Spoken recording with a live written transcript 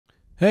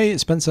Hey,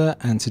 it's Spencer,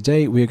 and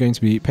today we are going to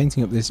be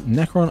painting up this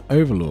Necron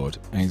Overlord,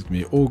 and it's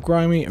going to be all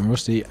grimy and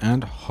rusty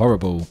and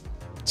horrible.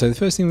 So the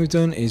first thing we've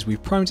done is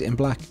we've primed it in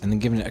black and then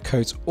given it a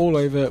coat all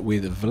over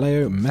with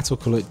Vallejo metal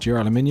coloured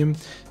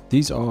duraluminium.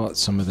 These are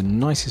some of the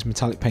nicest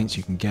metallic paints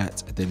you can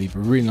get. They leave a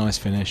really nice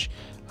finish.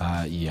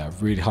 Yeah,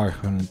 really high.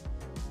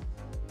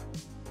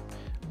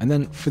 And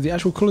then for the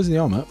actual colours of the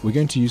armour, we're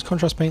going to use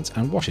contrast paints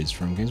and washes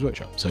from Games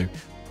Workshop. So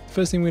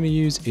first thing we're going to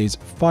use is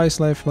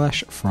Fireslayer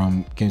Flesh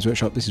from Games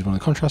Workshop. This is one of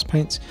the contrast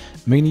paints.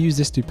 We're going to use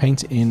this to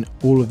paint in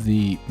all of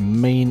the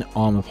main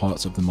armor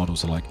parts of the model.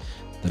 So like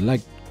the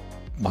leg,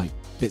 like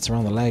bits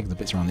around the leg, the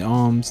bits around the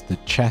arms, the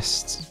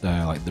chest,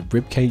 like the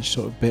rib cage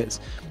sort of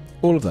bits,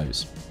 all of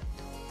those.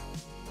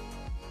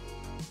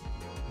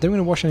 Then we're going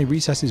to wash any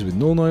recesses with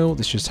Nuln Oil.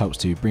 This just helps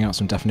to bring out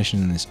some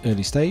definition in this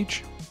early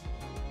stage.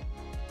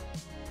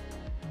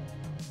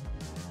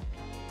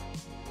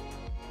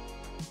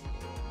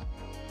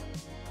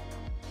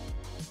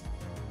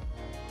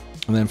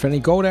 And then for any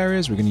gold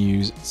areas, we're going to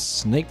use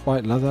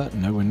Snakebite Leather.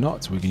 No, we're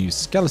not. We're going to use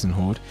Skeleton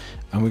Horde.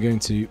 And we're going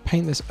to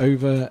paint this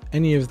over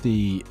any of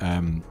the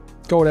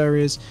gold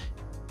areas.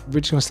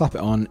 We're just going to slap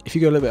it on. If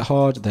you go a little bit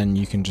hard, then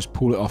you can just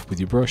pull it off with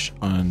your brush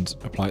and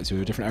apply it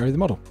to a different area of the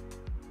model.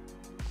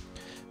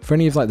 For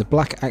any of like the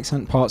black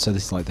accent parts, so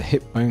this is like the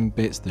hip bone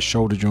bits, the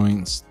shoulder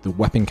joints, the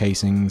weapon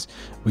casings,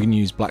 we can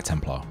use Black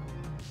Templar.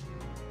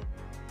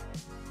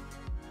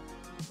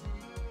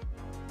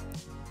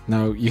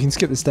 Now, you can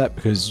skip this step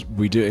because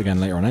we do it again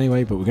later on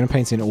anyway, but we're going to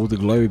paint in all the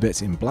glowy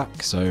bits in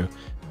black, so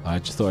I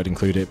just thought I'd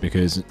include it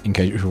because in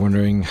case you're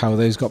wondering how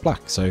those got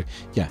black. So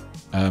yeah,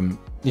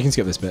 you can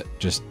skip this bit,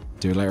 just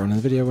do it later on in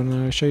the video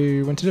when I show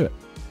you when to do it.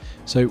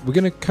 So we're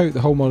going to coat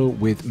the whole model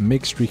with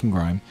MIG Streak and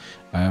Grime.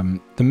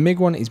 The MIG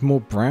one is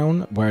more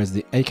brown, whereas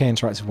the AK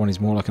Interactive one is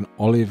more like an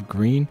olive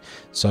green.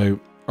 So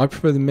I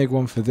prefer the MIG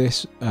one for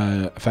this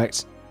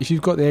effect. If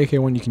you've got the AK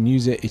one, you can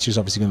use it. It's just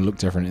obviously going to look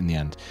different in the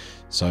end.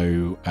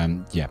 So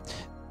yeah,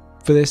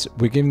 for this,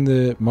 we're giving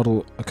the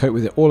model a coat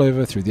with it all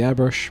over through the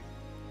airbrush.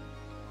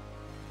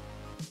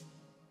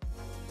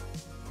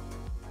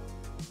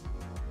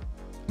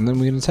 And then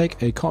we're going to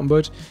take a cotton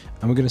bud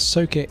and we're going to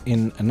soak it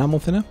in enamel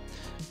thinner.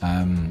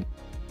 And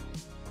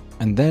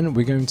then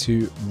we're going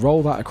to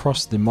roll that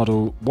across the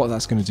model. What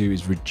that's going to do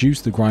is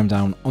reduce the grime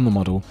down on the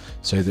model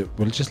so that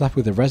we're just left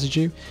with the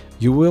residue.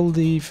 It will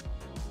leave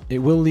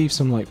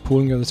some like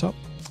pooling over the top.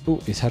 Oh,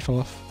 his head fell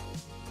off.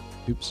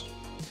 Oops.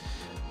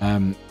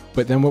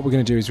 But then what we're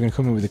going to do is we're going to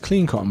come in with a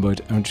clean cotton bud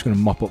and we're just going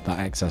to mop up that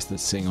excess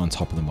that's sitting on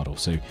top of the model.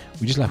 So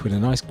we're just left with a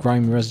nice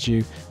grimy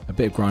residue, a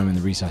bit of grime in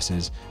the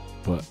recesses,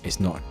 but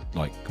it's not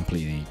like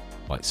completely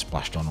like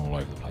splashed on all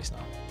over the place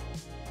now.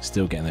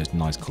 Still getting those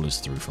nice colours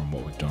through from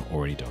what we've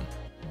already done.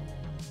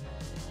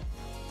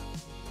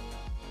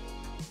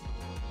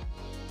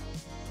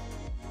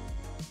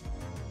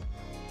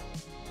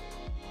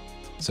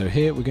 So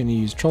here we're going to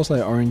use Troll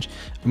Slayer Orange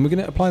and we're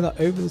going to apply that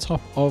over the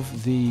top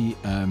of the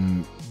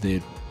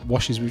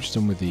washes we've just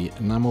done with the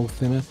enamel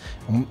thinner,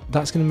 and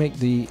that's going to make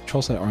the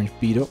Troll Slayer Orange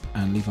bead up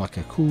and leave like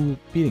a cool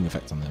beading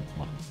effect on the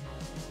model.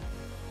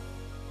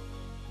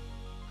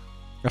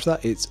 After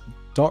that, it's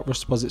Dark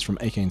Rust Deposits from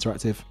AK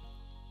Interactive.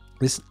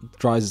 This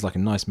dries as like a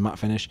nice matte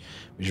finish,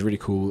 which is really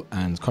cool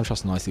and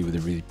contrasts nicely with the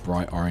really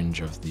bright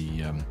orange of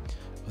the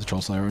Troll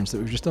Slayer Orange that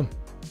we've just done.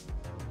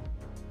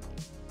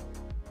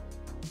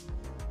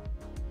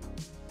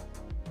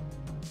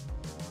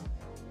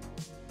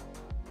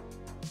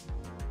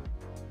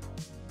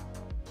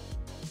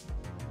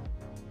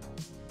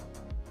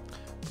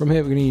 From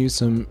here, we're going to use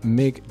some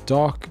MIG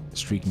Dark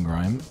Streak and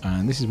Grime,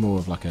 and this is more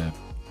of like a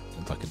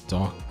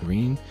dark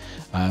green.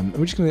 And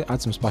we're just going to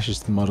add some splashes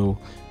to the model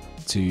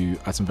to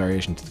add some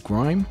variation to the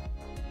grime.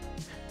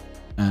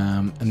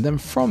 And then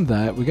from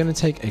there, we're going to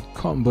take a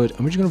cotton bud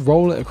and we're just going to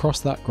roll it across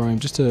that grime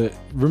just to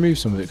remove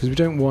some of it because we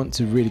don't want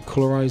to really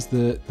colorize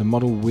the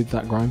model with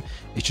that grime.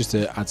 It's just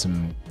to add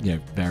some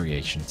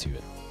variation to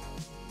it.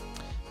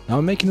 Now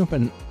I'm making up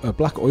a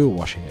black oil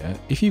wash here.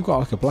 If you've got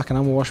like a black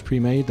enamel wash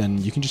pre-made,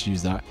 then you can just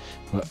use that.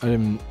 But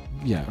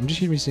yeah, I'm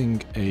just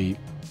using a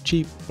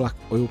cheap black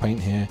oil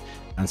paint here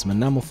and some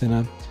enamel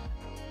thinner.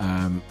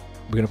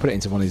 We're going to put it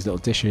into one of these little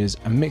dishes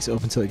and mix it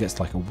up until it gets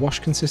like a wash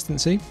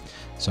consistency.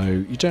 So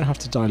you don't have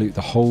to dilute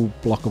the whole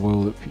block of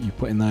oil that you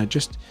put in there,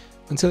 just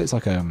until it's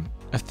like a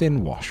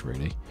thin wash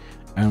really.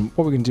 And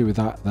what we're going to do with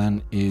that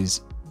then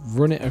is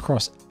run it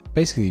across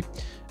basically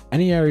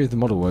any area of the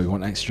model where we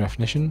want extra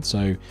definition.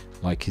 So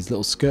like his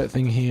little skirt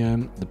thing here,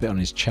 the bit on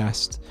his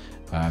chest,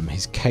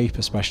 his cape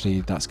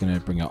especially, that's going to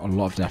bring out a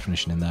lot of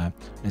definition in there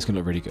and it's going to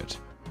look really good.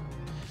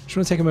 Just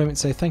want to take a moment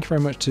to say thank you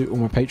very much to all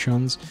my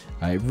Patreons.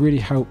 It really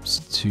helps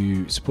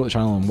to support the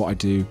channel and what I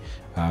do.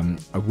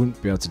 I wouldn't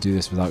be able to do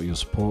this without your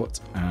support,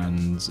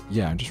 and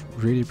yeah, I just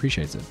really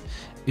appreciate it.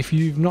 If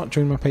you've not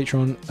joined my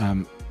Patreon,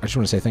 I just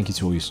want to say thank you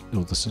to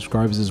all the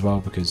subscribers as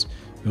well, because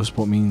your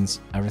support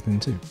means everything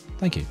too.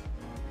 Thank you.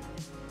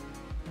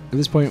 At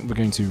this point, we're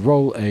going to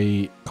roll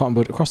a cotton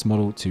bud across the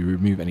model to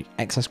remove any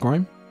excess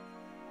grime.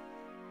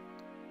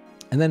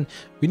 And then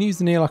we can use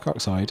the neolac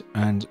oxide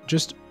and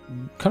just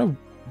kind of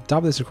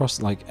dab this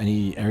across like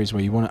any areas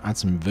where you want to add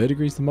some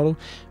verdigris to the model.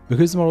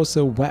 Because the model is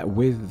still wet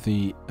with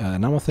the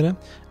enamel thinner,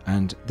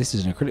 and this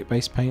is an acrylic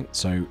based paint,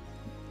 so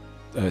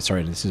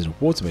sorry, this is a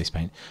water based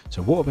paint.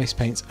 So water based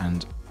paints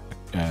and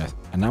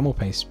enamel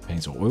based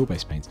paints or oil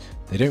based paints,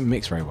 they don't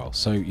mix very well,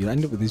 so you'll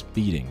end up with this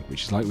beading,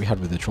 which is like we had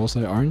with the Troll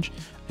Slayer orange.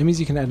 It means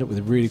you can end up with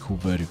a really cool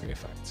verdigris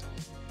effect.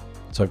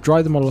 So I've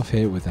dried the model off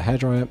here with the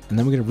hairdryer, and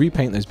then we're going to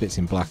repaint those bits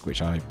in black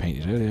which I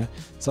painted earlier.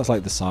 So that's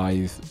like the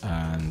scythe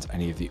and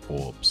any of the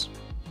orbs.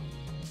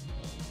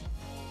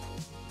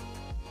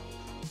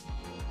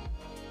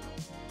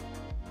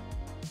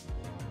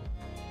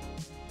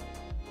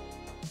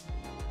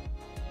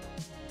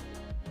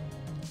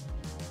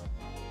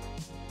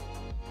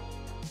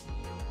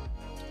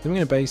 Then we're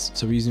going to base,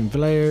 so we're using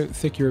Vallejo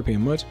Thick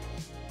European Mud.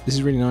 This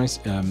is really nice,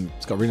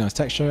 it's got really nice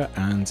texture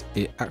and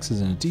it acts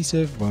as an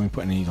adhesive when we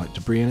put any like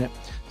debris in it.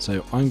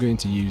 So I'm going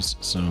to use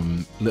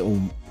some little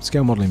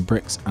scale modeling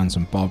bricks and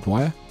some barbed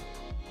wire,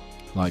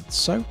 like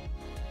so.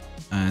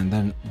 And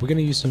then we're going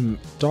to use some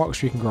dark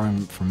streak and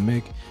grime from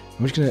MIG.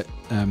 I'm just going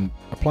to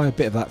apply a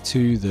bit of that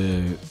to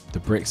the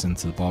bricks and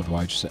to the barbed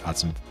wire, just to add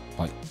some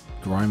like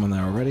grime on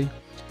there already.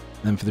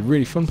 And then for the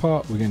really fun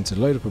part, we're going to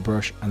load up a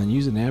brush and then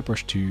use an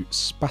airbrush to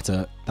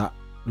spatter that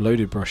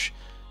loaded brush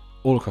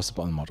all across the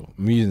bottom of the model.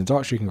 I'm using the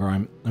dark streak and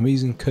grime. I'm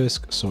using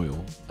Kursk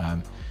soil,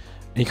 and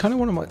you kind of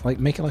want to like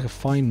make it like a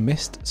fine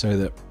mist, so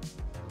that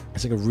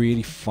it's like a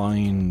really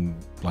fine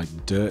like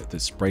dirt that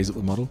sprays up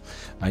the model.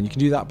 And you can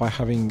do that by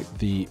having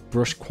the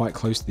brush quite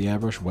close to the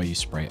airbrush where you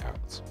spray it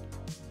out.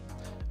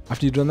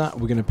 After you've done that,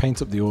 we're going to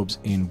paint up the orbs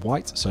in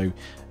white. So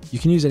you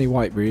can use any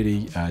white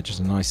really,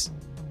 just a nice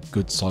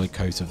good solid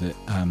coat of it.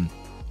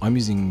 I'm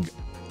using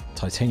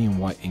titanium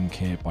white ink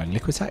here by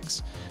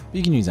Liquitex, but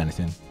you can use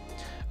anything.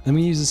 Then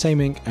we use the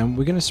same ink and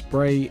we're going to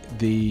spray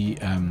the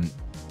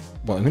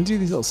well, I'm going to do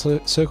these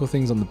little circle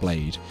things on the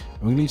blade.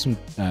 I'm going to leave some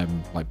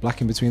like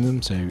black in between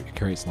them, so it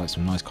creates like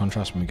some nice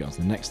contrast when we get on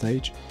to the next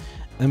stage.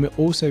 Then we're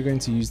also going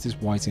to use this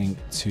white ink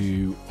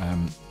to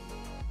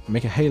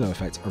make a halo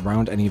effect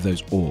around any of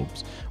those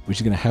orbs, which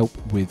is going to help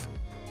with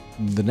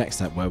the next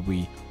step where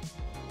we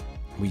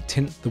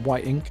tint the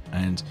white ink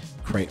and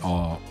create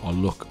our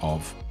look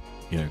of,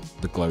 you know,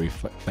 the glowy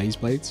phase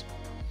blades.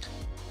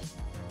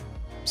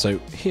 So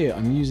here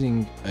I'm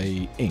using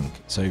a ink,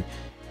 so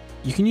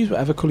you can use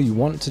whatever color you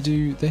want to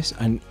do this,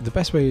 and the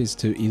best way is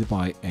to either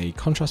buy a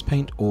contrast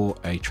paint or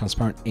a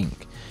transparent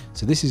ink.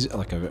 So this is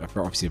like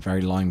obviously a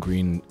very lime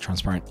green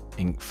transparent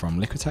ink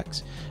from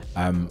Liquitex,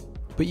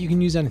 but you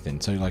can use anything.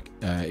 So like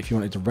if you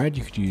wanted to red,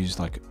 you could use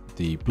like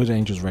the Blood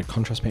Angels red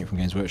contrast paint from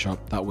Games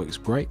Workshop. That works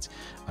great.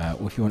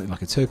 Or if you wanted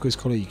like a turquoise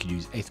color, you could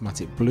use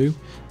Athematic blue.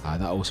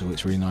 That also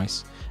works really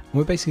nice. And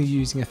we're basically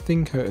using a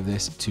thin coat of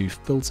this to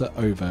filter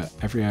over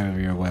every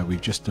area where we've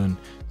just done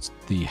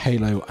the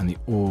halo and the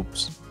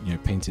orbs, you know,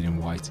 painted in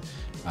white,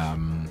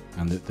 and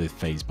the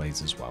phase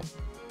blades as well.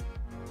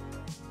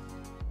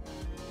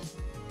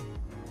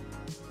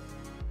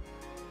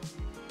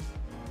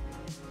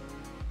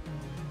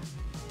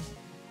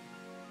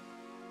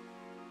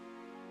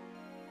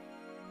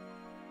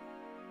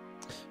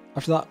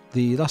 After that,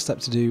 the last step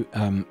to do,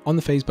 on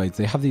the phase blades,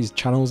 they have these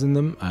channels in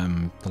them.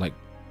 They're like,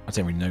 I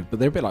don't really know, but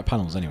they're a bit like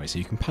panels anyway, so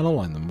you can panel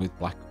line them with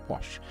black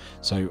wash.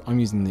 So I'm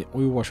using the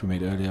oil wash we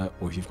made earlier,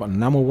 or if you've got an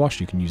enamel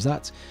wash, you can use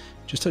that.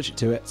 Just touch it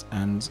to it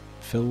and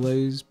fill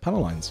those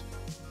panel lines.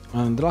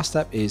 And the last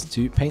step is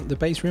to paint the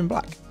base rim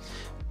black.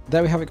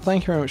 There we have it.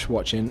 Thank you very much for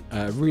watching.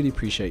 I really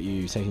appreciate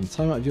you taking the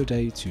time out of your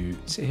day to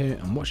sit here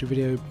and watch a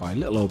video by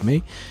little old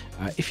me.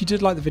 If you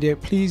did like the video,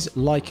 please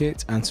like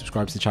it and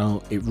subscribe to the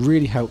channel. It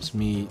really helps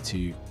me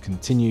to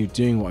continue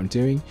doing what I'm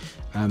doing.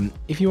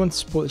 If you want to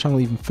support the channel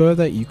even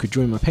further, you could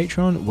join my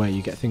Patreon, where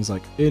you get things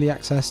like early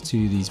access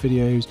to these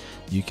videos.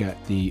 You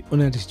get the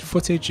unedited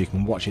footage. You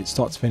can watch it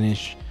start to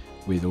finish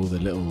with all the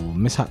little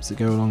mishaps that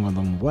go along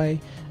the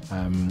way.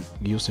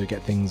 You also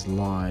get things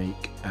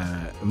like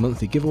a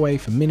monthly giveaway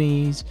for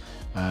minis.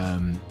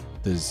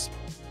 There's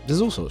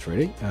all sorts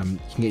really. You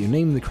can get your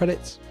name in the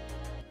credits.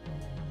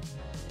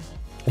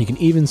 You can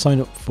even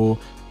sign up for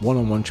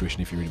one-on-one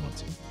tuition if you really want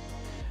to.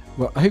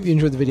 Well, I hope you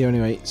enjoyed the video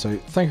anyway, so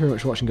thank you very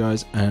much for watching,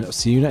 guys, and I'll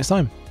see you next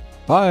time.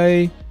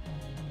 Bye!